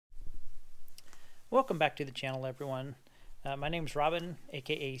Welcome back to the channel, everyone. My name is Robin,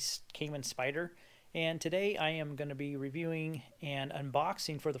 aka Caymanspyder, and today I am going to be reviewing and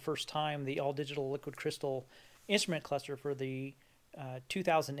unboxing for the first time the all-digital liquid crystal instrument cluster for the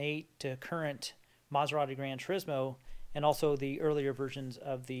 2008 to current Maserati Granturismo, and also the earlier versions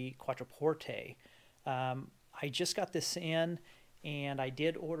of the Quattroporte. I just got this in, and I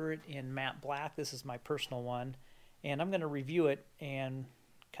did order it in matte black. This is my personal one, and I'm going to review it and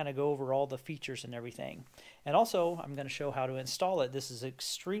kind of go over all the features and everything. And also I'm going to show how to install it. This is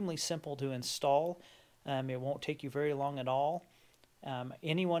extremely simple to install. It won't take you very long at all.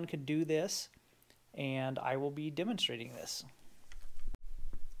 Anyone could do this, and I will be demonstrating this.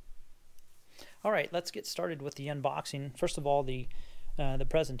 Alright, let's get started with the unboxing. First of all, the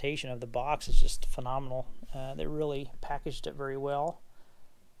presentation of the box is just phenomenal. They really packaged it very well.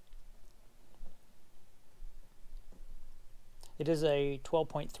 It is a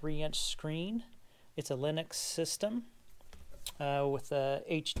 12.3-inch screen. It's a Linux system with a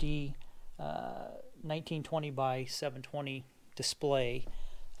HD 1920 by 720 display.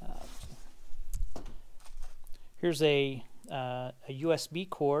 Here's a USB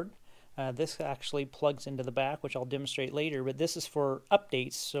cord. This actually plugs into the back, which I'll demonstrate later, but this is for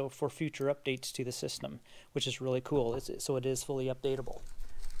updates, so for future updates to the system, which is really cool. So it is fully updatable.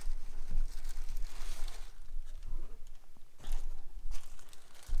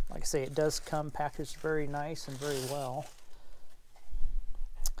 Like I say, it does come packaged very nice and very well.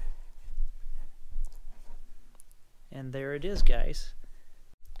 And there it is, guys.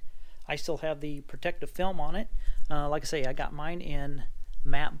 I still have the protective film on it. Like I say, I got mine in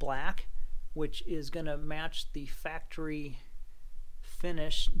matte black, which is going to match the factory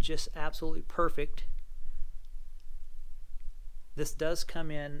finish just absolutely perfect. This does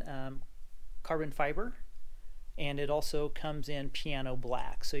come in carbon fiber, and it also comes in piano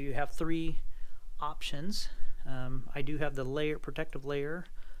black. So you have three options. I do have the protective layer.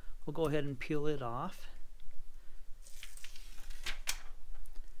 We'll go ahead and peel it off.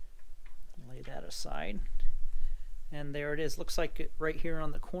 Lay that aside. And there it is. Looks like it right here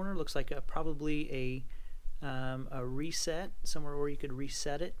on the corner. Looks like probably a reset, somewhere where you could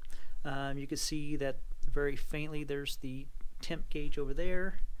reset it. You can see that very faintly there's the temp gauge over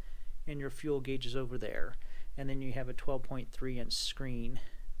there, and your fuel gauge is over there. And then you have a 12.3-inch screen.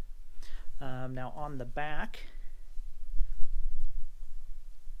 Now on the back,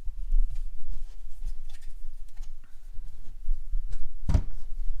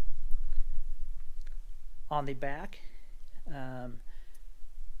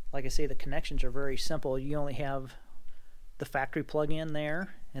 like I say, the connections are very simple. You only have the factory plug-in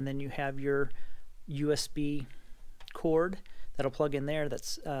there, and then you have your USB cord that'll plug in there.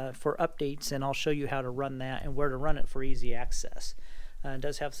 That's for updates, and I'll show you how to run that and where to run it for easy access. It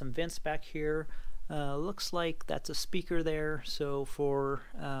does have some vents back here. Looks like that's a speaker there, so for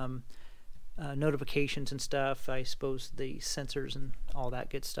notifications and stuff, I suppose the sensors and all that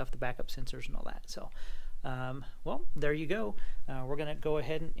good stuff, the backup sensors and all that. So well, there you go. We're going to go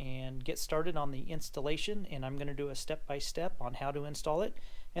ahead and get started on the installation, and I'm going to do a step-by-step on how to install it,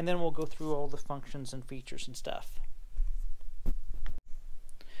 and then we'll go through all the functions and features and stuff.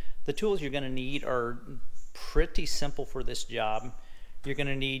 The tools you're going to need are pretty simple for this job. You're going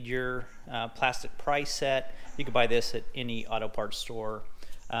to need your plastic pry set. You can buy this at any auto parts store.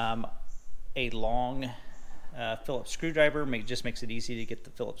 A long Phillips screwdriver just makes it easy to get the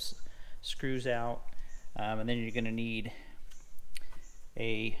Phillips screws out. And then you're going to need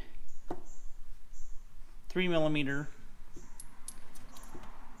a 3mm,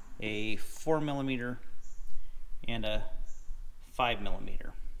 a 4mm, and a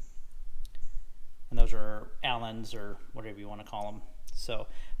 5mm. And those are Allens or whatever you want to call them. So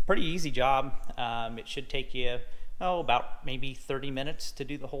pretty easy job. It should take you about maybe 30 minutes to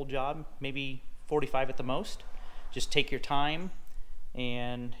do the whole job, maybe 45 at the most. Just take your time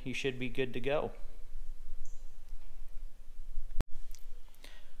and you should be good to go.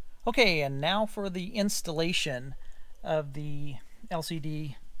 Okay, and now for the installation of the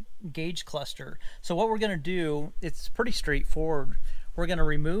LCD gauge cluster. So what we're going to do, it's pretty straightforward. We're going to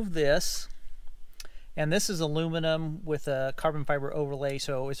remove this. And this is aluminum with a carbon fiber overlay,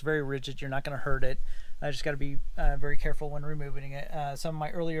 so it's very rigid. You're not going to hurt it. I just got to be very careful when removing it. Some of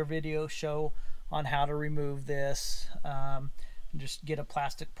my earlier videos show on how to remove this. Just get a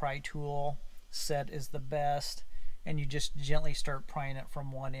plastic pry tool. Set is the best, and you just gently start prying it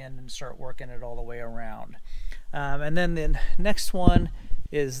from one end and start working it all the way around. And then the next one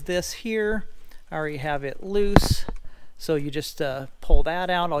is this here. I already have it loose. So you just pull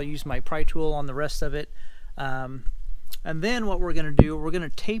that out. I'll use my pry tool on the rest of it. And then what we're going to do, we're going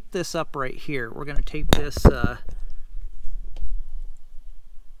to tape this up right here. We're going to tape this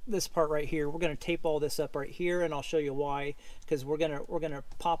this part right here. We're going to tape all this up right here, and I'll show you why. Because we're gonna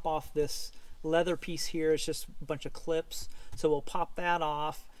pop off this leather piece here. It's just a bunch of clips, so we'll pop that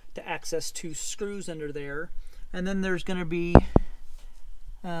off to access 2 screws under there. And then there's going to be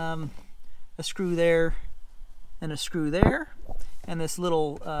a screw there and a screw there, and this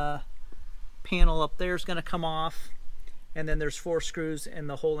little panel up there is going to come off. And then there's 4 screws and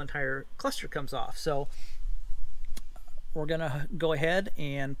the whole entire cluster comes off. So we're gonna go ahead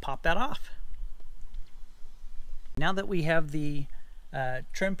and pop that off. Now that we have the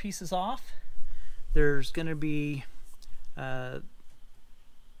trim pieces off, there's gonna be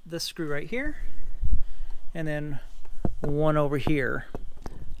this screw right here, and then one over here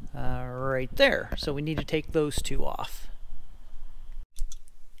right there. So we need to take those 2 off.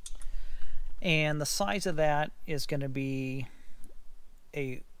 And the size of that is going to be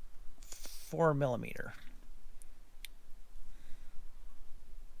a 4mm.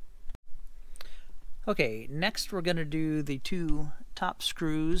 Okay, next we're going to do the 2 top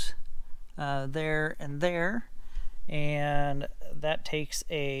screws there and there, and that takes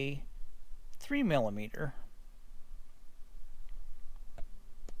a 3mm.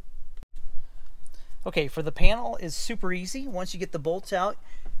 Okay, for the panel is super easy. Once you get the bolts out,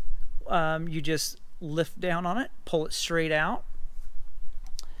 you just lift down on it, pull it straight out,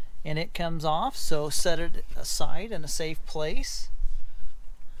 and it comes off. So set it aside in a safe place.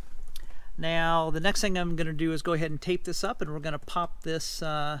 Now the next thing I'm going to do is go ahead and tape this up, and we're going to pop this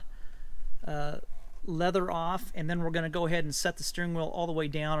leather off, and then we're going to go ahead and set the steering wheel all the way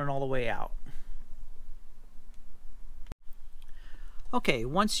down and all the way out. Okay,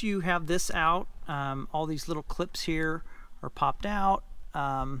 once you have this out, all these little clips here are popped out.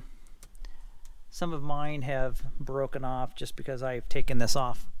 Some of mine have broken off just because I've taken this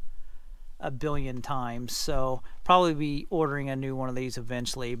off a billion times, so probably be ordering a new one of these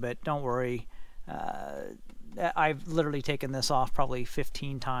eventually, but don't worry, I've literally taken this off probably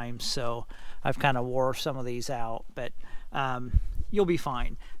 15 times, so I've kind of wore some of these out, but you'll be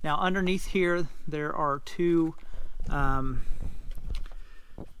fine. Now underneath here there are 2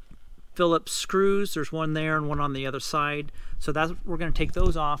 Phillips screws. There's one there and one on the other side. So we're going to take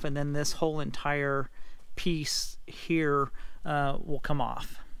those off, and then this whole entire piece here will come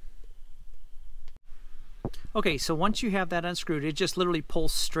off. Okay, so once you have that unscrewed, it just literally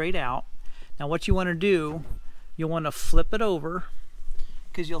pulls straight out. Now what you want to do, you'll want to flip it over,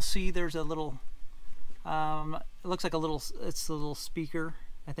 because you'll see there's a little, it looks like it's a little speaker,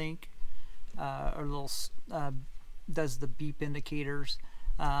 I think, or a little, does the beep indicators.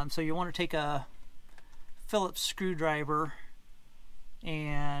 So you want to take a Phillips screwdriver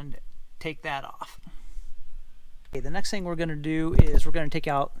and take that off. Okay, the next thing we're going to do is we're going to take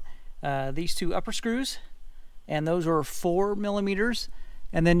out these 2 upper screws, and those are 4mm,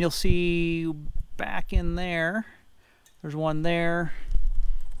 and then you'll see back in there, there's one there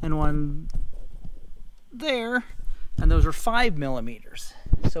and one there, and those are 5mm.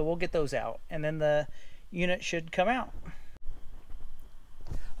 So we'll get those out, and then the unit should come out.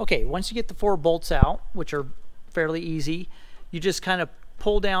 Okay, once you get the 4 bolts out, which are fairly easy, you just kind of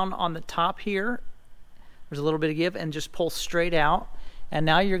pull down on the top here. There's a little bit of give, and just pull straight out. And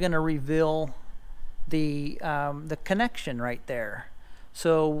now you're going to reveal the connection right there.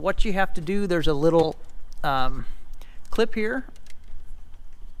 So what you have to do, there's a little clip here,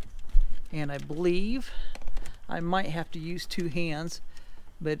 and I believe I might have to use 2 hands,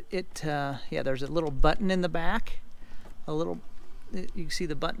 but yeah, there's a little button in the back, you can see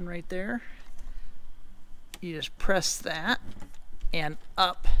the button right there. You just press that and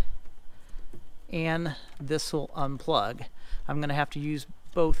up, and this will unplug. I'm going to have to use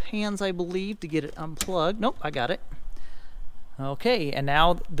both hands, I believe, to get it unplugged. Nope, I got it. Okay, and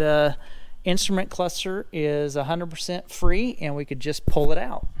now the instrument cluster is 100% free, and we could just pull it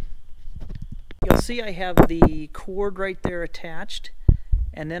out. You'll see I have the cord right there attached,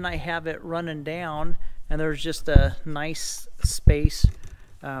 and then I have it running down, and there's just a nice space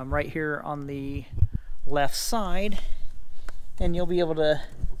right here on the left side, and you'll be able to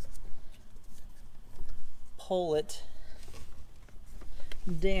pull it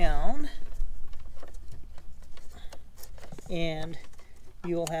down, and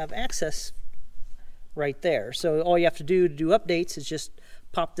you will have access right there. So all you have to do updates is just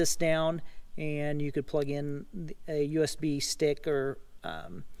pop this down, and you could plug in a USB stick or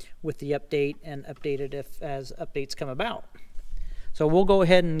with the update and update it as updates come about. So we'll go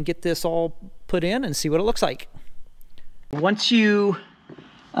ahead and get this all put in and see what it looks like. Once you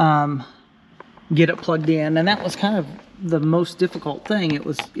get it plugged in, and that was kind of the most difficult thing.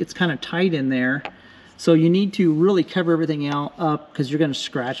 It's kind of tight in there, so you need to really cover everything up because you're going to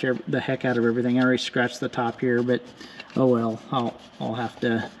scratch the heck out of everything. I already scratched the top here, but oh well, I'll have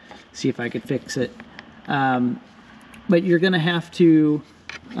to see if I could fix it. But you're going to have to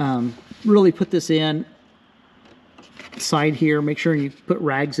really put this in side here. Make sure you put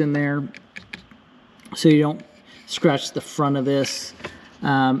rags in there so you don't scratch the front of this.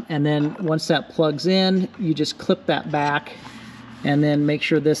 And then once that plugs in, you just clip that back and then make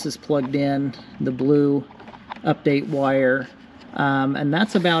sure this is plugged in, the blue update wire. And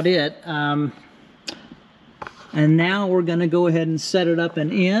that's about it. And now we're going to go ahead and set it up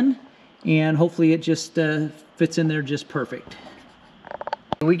and in, and hopefully it just fits in there just perfect.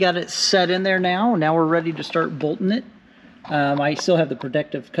 We got it set in there now. Now we're ready to start bolting it. I still have the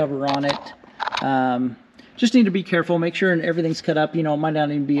protective cover on it. Just need to be careful, make sure everything's cut up. You know, it might not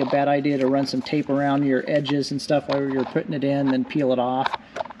even be a bad idea to run some tape around your edges and stuff while you're putting it in, then peel it off.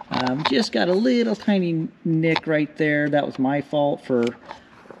 Just got a little tiny nick right there. That was my fault for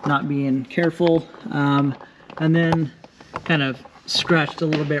not being careful. And then kind of scratched a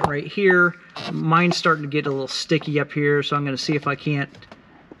little bit right here. Mine's starting to get a little sticky up here, so I'm going to see if I can't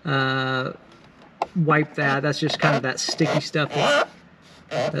wipe that. That's just kind of that sticky stuff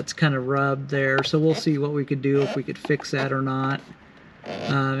that's kind of rubbed there. So we'll see what we could do, if we could fix that or not.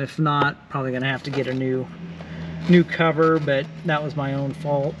 If not, probably going to have to get a new cover, but that was my own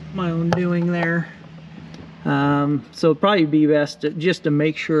fault, my own doing there. So it'd probably be best just to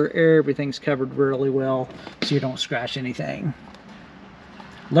make sure everything's covered really well so you don't scratch anything.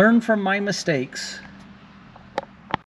 Learn from my mistakes.